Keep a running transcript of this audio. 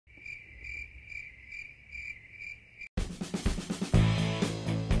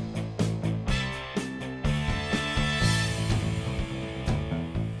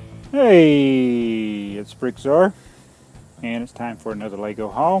Hey, it's BrickTsar, and it's time for another Lego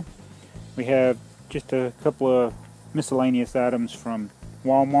haul. We have just a couple of miscellaneous items from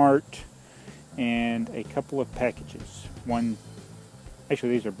Walmart and a couple of packages. Actually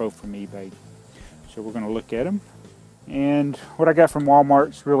these are both from eBay, so we're going to look at them. And what I got from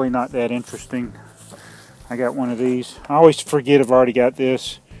Walmart is really not that interesting. I got one of these. I always forget I've already got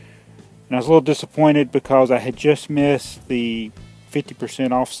this, and I was a little disappointed because I had just missed the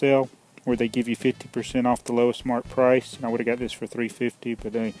 50% off sale where they give you 50% off the lowest mark price, and I would have got this for $3.50,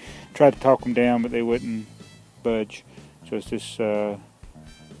 but they tried to talk them down, but they wouldn't budge. So it's this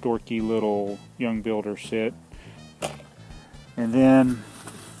dorky little young builder set. And then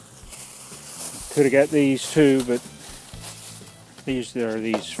could have got these too, but these are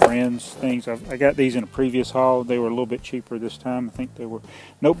these Friends things. I got these in a previous haul. They were a little bit cheaper this time. I think they were,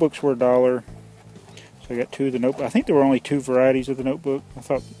 notebooks were $1. I got two of the notebook. I think there were only two varieties of the notebook.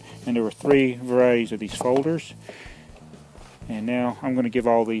 And there were 3 varieties of these folders. And now I'm going to give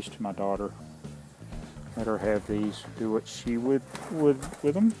all these to my daughter. Let her have these. Do what she would with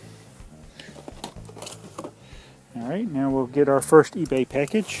them. All right, now we'll get our first eBay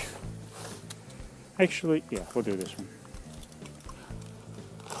package. Actually, yeah, we'll do this one.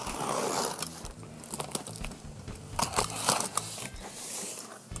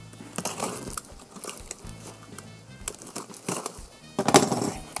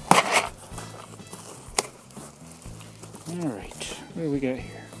 Alright, what do we got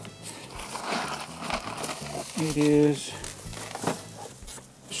here? It is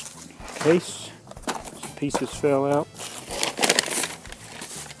a case. Some pieces fell out.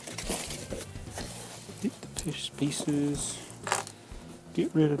 Get the fish pieces.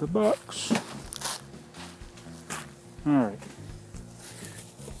 Get rid of the box. Alright.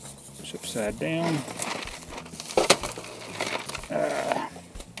 It's upside down.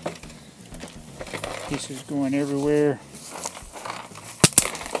 Pieces going everywhere.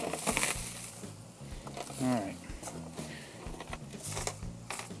 Alright.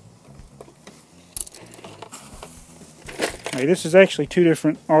 Alright, this is actually 2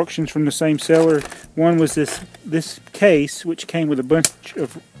 different auctions from the same seller. One was this case, which came with a bunch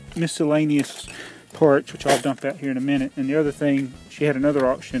of miscellaneous parts, which I'll dump out here in a minute. And the other thing, she had another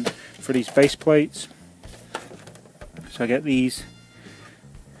auction for these base plates. So I got these.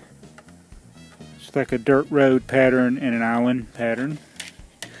 It's like a dirt road pattern and an island pattern.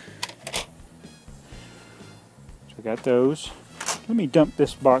 I got those. Let me dump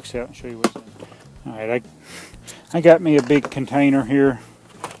this box out and show you what's in it. Alright, I got me a big container here.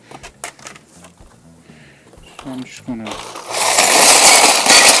 So I'm just going to...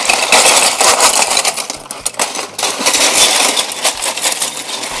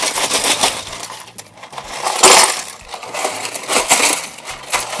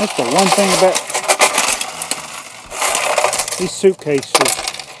 That's the one thing about these suitcases,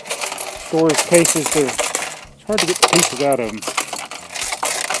 storage cases, it's hard to get the pieces out of them.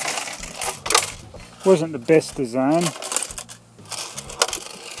 Wasn't the best design.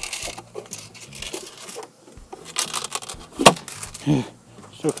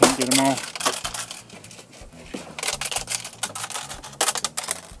 Still can't get them all.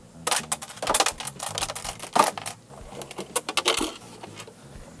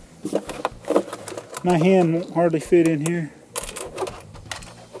 My hand won't hardly fit in here.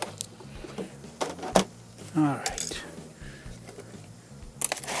 Alright.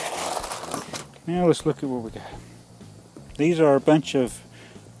 Now let's look at what we got. These are a bunch of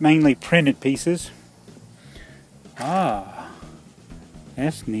mainly printed pieces. Ah,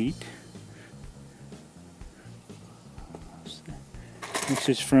 that's neat. This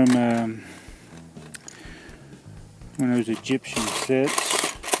is from one of those Egyptian sets.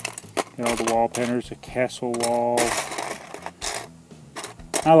 Got all the wall patterns, a castle wall.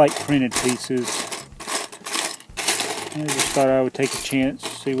 I like printed pieces. I just thought I would take a chance,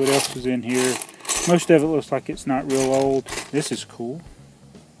 see what else is in here. Most of it looks like it's not real old. This is cool.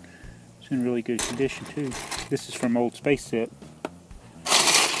 It's in really good condition too. This is from Old Space Set.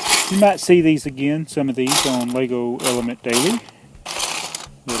 You might see these again, some of these on Lego Element Daily.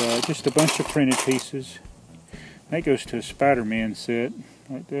 But just a bunch of printed pieces. That goes to a Spider-Man set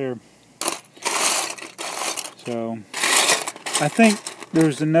right there. So I think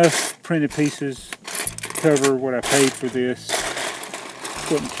there's enough printed pieces to cover what I paid for this.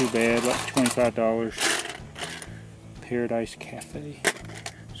 Wasn't too bad, like $25. Paradise Cafe.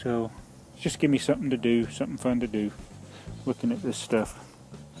 So just give me something to do, something fun to do, looking at this stuff.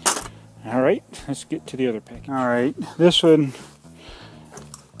 Alright, let's get to the other package. Alright, this one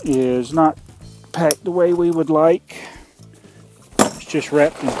is not packed the way we would like. Let's just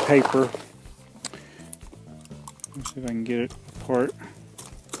wrapped in paper. Let's see if I can get it apart.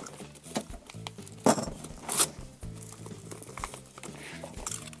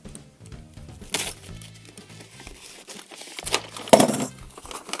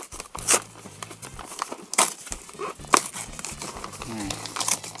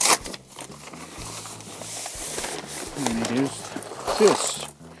 And it is this.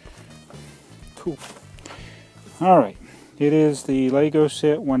 Cool. Alright, it is the Lego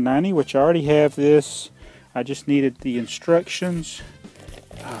set 190, which I already have this. I just needed the instructions.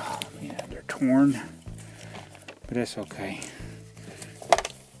 Oh man, they're torn, but that's okay.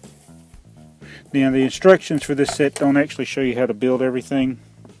 Now the instructions for this set don't actually show you how to build everything,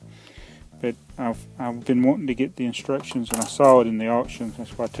 but I've been wanting to get the instructions and I saw it in the auction.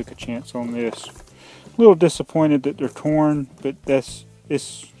 That's why I took a chance on this. A little disappointed that they're torn, but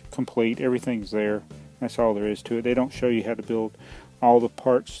it's complete. Everything's there. That's all there is to it. They don't show you how to build all the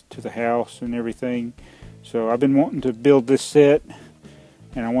parts to the house and everything. So I've been wanting to build this set,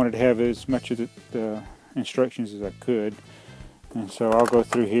 and I wanted to have as much of the instructions as I could. And so I'll go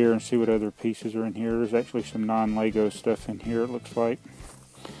through here and see what other pieces are in here. There's actually some non-Lego stuff in here, it looks like.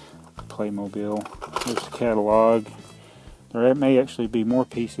 Playmobil. There's the catalog. There may actually be more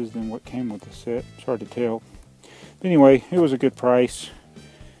pieces than what came with the set. It's hard to tell. But anyway, it was a good price.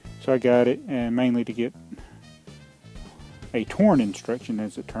 So I got it, and mainly to get a torn instruction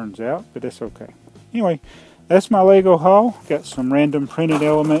as it turns out, but that's okay. Anyway, that's my Lego haul. Got some random printed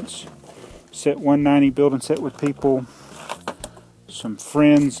elements. Set 190 building set with people. Some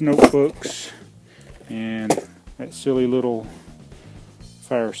friends notebooks. And that silly little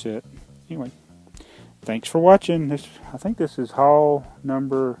fire set. Anyway, thanks for watching. I think this is haul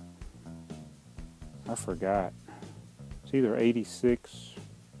number, I forgot. It's either 86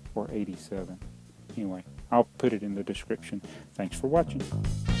 or 87. Anyway, I'll put it in the description. Thanks for watching.